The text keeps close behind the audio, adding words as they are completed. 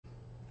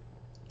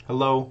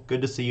Hello,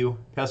 good to see you.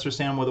 Pastor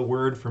Sam with a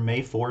word for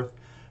May 4th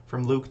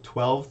from Luke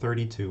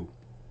 12:32.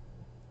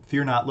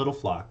 Fear not, little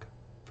flock,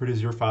 for it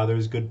is your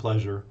Father's good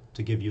pleasure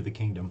to give you the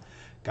kingdom.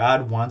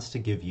 God wants to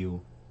give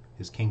you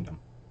his kingdom.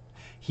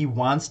 He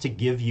wants to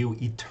give you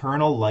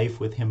eternal life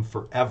with him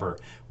forever,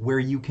 where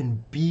you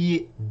can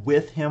be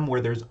with him,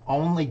 where there's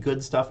only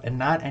good stuff and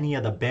not any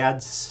of the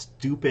bad,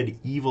 stupid,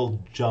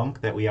 evil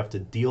junk that we have to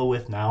deal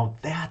with now.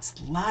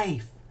 That's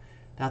life.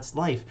 That's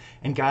life.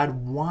 And God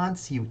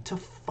wants you to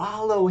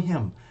follow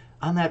him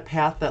on that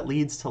path that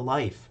leads to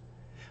life.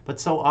 But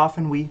so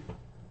often we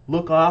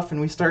look off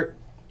and we start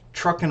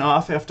trucking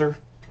off after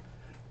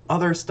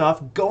other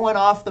stuff, going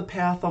off the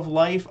path of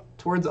life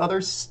towards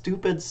other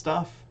stupid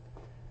stuff.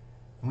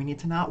 And we need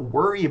to not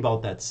worry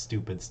about that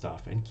stupid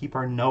stuff and keep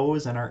our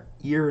nose and our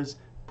ears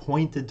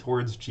pointed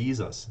towards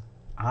Jesus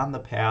on the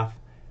path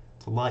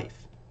to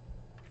life.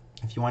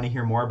 If you want to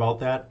hear more about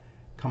that,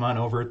 come on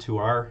over to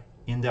our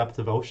in-depth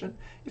devotion.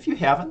 If you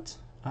haven't,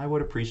 I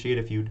would appreciate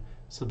if you'd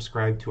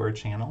subscribe to our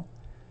channel.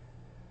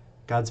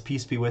 God's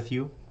peace be with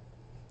you.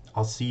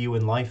 I'll see you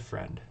in life,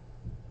 friend.